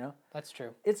season. That's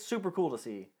true. It's super cool to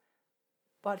see.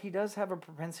 But he does have a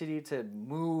propensity to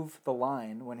move the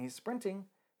line when he's sprinting,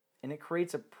 and it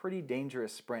creates a pretty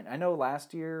dangerous sprint. I know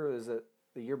last year, or was it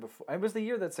the year before? It was the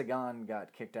year that Sagan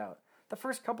got kicked out. The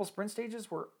first couple sprint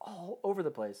stages were all over the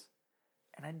place,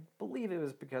 and I believe it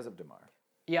was because of Demar.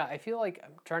 Yeah, I feel like,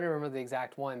 I'm trying to remember the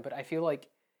exact one, but I feel like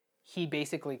he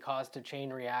basically caused a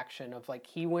chain reaction of like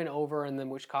he went over and then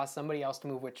which caused somebody else to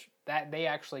move, which that they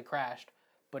actually crashed,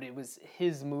 but it was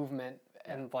his movement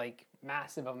and like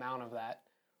massive amount of that,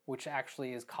 which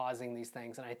actually is causing these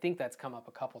things. And I think that's come up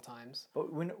a couple times.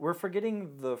 But we're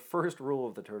forgetting the first rule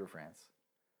of the Tour de France.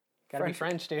 Gotta be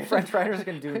French, dude. French riders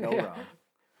can do no Yeah.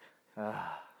 wrong.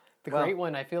 The Well- great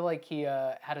one, I feel like he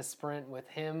had a sprint with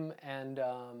him and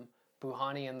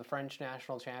Buhani in the French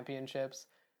national championships.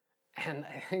 And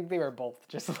I think they were both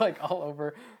just like all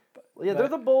over. Yeah, they're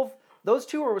the both. Those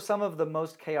two are some of the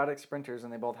most chaotic sprinters,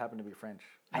 and they both happen to be French.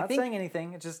 Not think- saying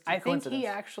anything. It's just I think coincidence. he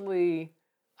actually,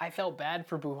 I felt bad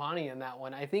for Buhani in that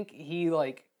one. I think he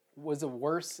like was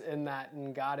worse in that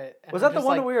and got it. And Was I'm that the just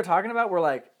one like, that we were talking about where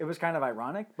like it was kind of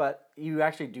ironic, but you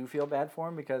actually do feel bad for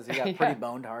him because he got Yeah. pretty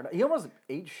boned hard. He almost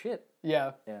ate shit.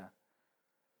 Yeah, Yeah.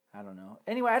 I don't know.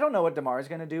 Anyway, I don't know what Demar is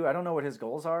going to do. I don't know what his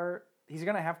goals are. He's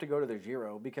going to have to go to the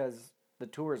Giro because the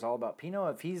Tour is all about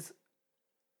Pinot. If he's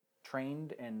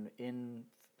trained and in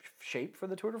shape for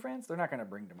the Tour de France, they're not going to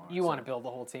bring Demar. you want to build the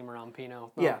whole team around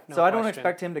Pinot. Yeah, no so I don't question.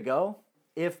 expect him to go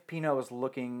if Pinot is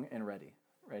looking and ready.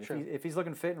 Right? Sure. If he's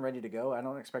looking fit and ready to go, I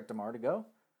don't expect Demar to go.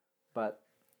 But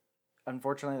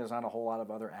unfortunately, there's not a whole lot of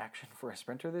other action for a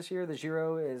sprinter this year. The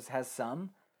Giro has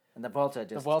some, and the Vuelta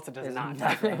just Vuelta does is not.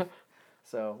 nothing.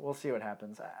 So we'll see what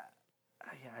happens. I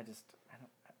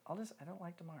don't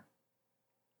like Demar.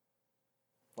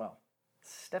 Well,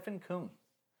 Stefan Kuhn.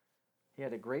 He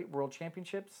had a great World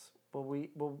Championships. Will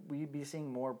we be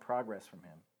seeing more progress from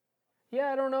him? Yeah,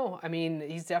 I don't know. I mean,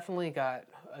 he's definitely got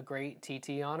a great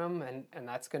TT on him, and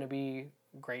that's going to be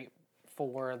great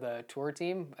for the Tour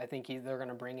team. I think they're going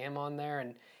to bring him on there,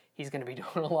 and he's going to be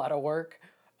doing a lot of work.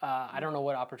 I don't know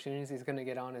what opportunities he's going to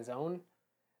get on his own.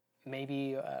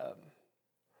 Maybe a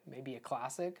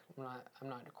classic. I'm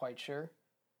not quite sure.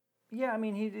 Yeah, I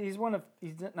mean he's I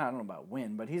don't know about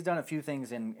win, but he's done a few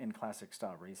things in classic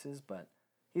style races. But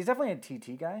he's definitely a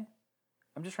TT guy.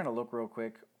 I'm just trying to look real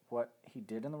quick what he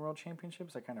did in the World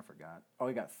Championships. I kind of forgot. Oh,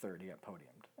 he got third. He got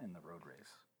podiumed in the road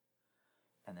race,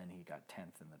 and then he got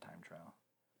 10th in the time trial.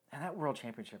 And that World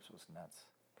Championships was nuts.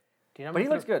 Do you know But he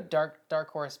looks good. Dark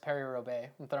horse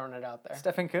Paris-Roubaix. I'm throwing it out there.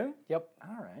 Stefan Kuhn? Yep.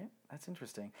 All right, that's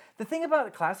interesting. The thing about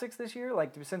the classics this year,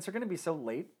 like since they're going to be so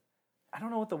late, I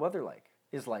don't know what the weather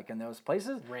is like in those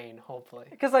places. Rain, hopefully.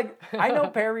 Because like I know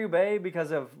Paris-Roubaix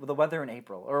because of the weather in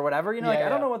April or whatever. You know, Yeah, I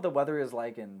don't yeah. know what the weather is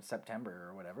like in September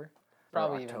or whatever.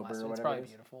 Probably or even October less. or It's whatever. probably it is.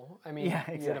 beautiful. I mean, Yeah,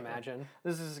 you'd exactly. imagine.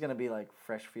 This is going to be like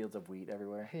fresh fields of wheat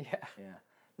everywhere. Yeah. Yeah.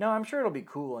 No, I'm sure it'll be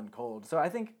cool and cold. So I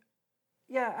think,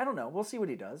 yeah, I don't know. We'll see what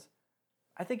he does.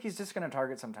 I think he's just going to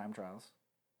target some time trials.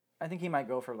 I think he might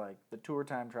go for like the Tour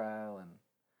time trial and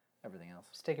everything else.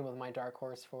 Sticking with my dark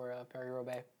horse for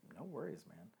Paris-Roubaix. No worries,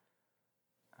 man.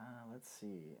 Let's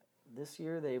see. This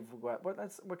year they've got what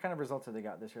kind of results have they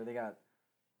got this year? They got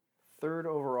third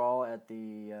overall at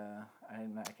the I can't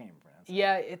even pronounce it.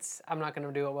 Yeah, I'm not going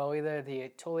to do it well either. The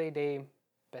Tolle de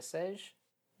Bessèges,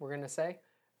 we're going to say.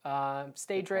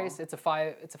 Stage Good call. race. It's a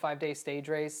 5-day stage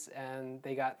race, and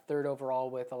they got third overall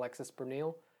with Alexis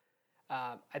Brunel.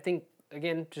 I think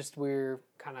again, just we're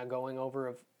kind of going over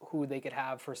of who they could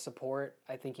have for support.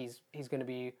 I think he's going to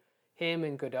be him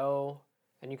and Godot,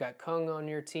 and you got Kung on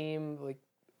your team. Like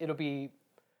it'll be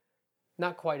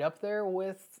not quite up there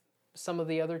with some of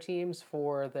the other teams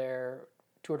for their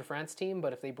Tour de France team,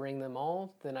 but if they bring them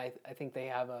all, then I think they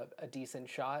have a decent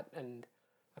shot and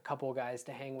a couple of guys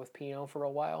to hang with Pinot for a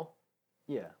while.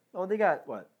 Yeah. Oh, they got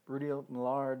what? Rudy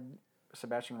Millard,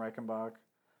 Sebastian Reichenbach,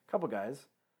 a couple guys.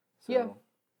 So, Yeah.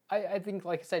 I think,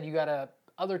 like I said,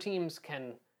 other teams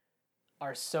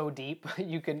are so deep.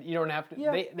 You don't have to.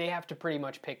 Yeah. They have to pretty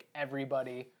much pick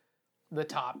everybody, the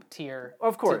top tier.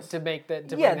 Of course. To make that.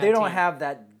 To yeah, bring they that don't team. have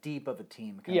that deep of a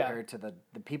team Yeah. compared to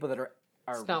the people that are.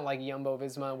 It's not like Jumbo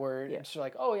Visma where it's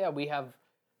like, oh yeah, we have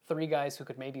 3 guys who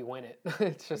could maybe win it.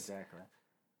 It's just Exactly.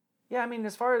 Yeah, I mean,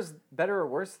 as far as better or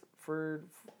worse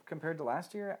compared to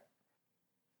last year,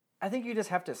 I think you just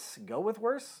have to go with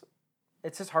worse.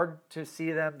 It's just hard to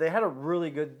see them. They had a really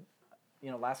good,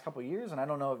 last couple of years, and I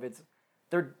don't know if it's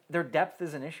their depth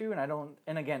is an issue,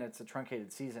 and again, it's a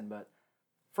truncated season, but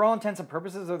for all intents and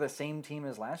purposes, they're the same team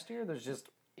as last year. There's just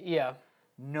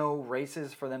no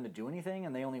races for them to do anything,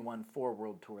 and they only won 4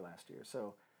 World Tour last year.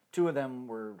 So 2 of them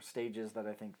were stages that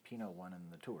I think Pinot won in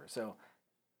the Tour. So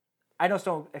I just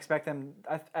don't expect them.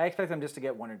 I expect them just to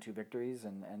get 1 or 2 victories,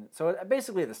 and so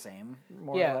basically the same,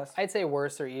 more or less. I'd say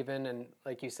worse or even, and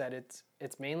like you said,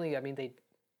 it's mainly. I mean, they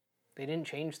didn't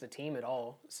change the team at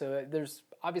all. So there's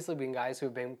obviously been guys who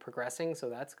have been progressing, so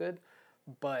that's good,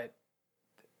 but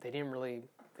they didn't really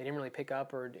pick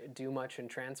up or do much in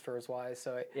transfers wise.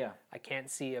 So I can't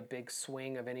see a big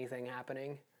swing of anything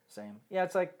happening. Same. Yeah,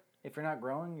 it's like if you're not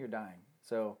growing, you're dying.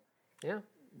 So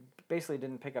basically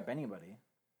didn't pick up anybody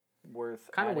worth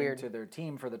kind of adding weird to their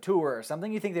team for the Tour or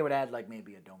something. You think they would add like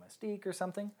maybe a Domestique or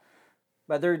something,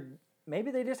 but maybe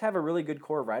they just have a really good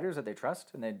core of riders that they trust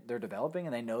and they're developing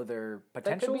and they know their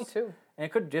potentials. That could be too. And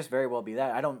it could just very well be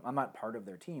that. I'm not part of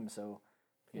their team, so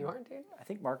you aren't, dude? I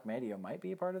think Mark Madio might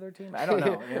be a part of their team. I don't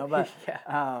know, but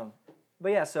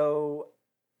but yeah. So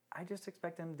I just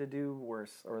expect them to do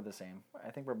worse or the same.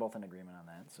 I think we're both in agreement on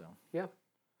that. So yeah.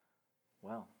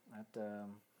 Well,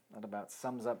 that about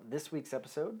sums up this week's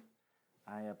episode.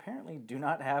 I apparently do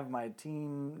not have my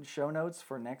team show notes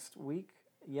for next week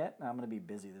yet. I'm going to be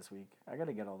busy this week. I got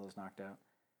to get all those knocked out.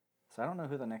 So I don't know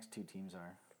who the next 2 teams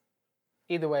are.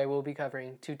 Either way, we'll be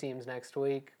covering 2 teams next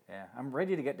week. Yeah, I'm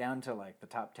ready to get down to like the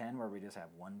top 10 where we just have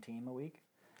 1 team a week.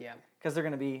 Yeah. Because they're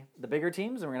going to be the bigger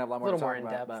teams and we're going to have a lot more to talk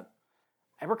about. But,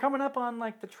 and we're coming up on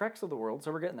like the Treks of the world,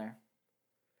 so we're getting there.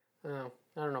 Oh,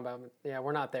 I don't know about. Yeah,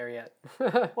 we're not there yet.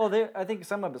 Well, I think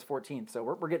some of it's 14th, so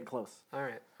we're getting close. All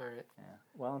right. Yeah.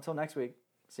 Well, until next week.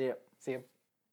 See ya. See ya.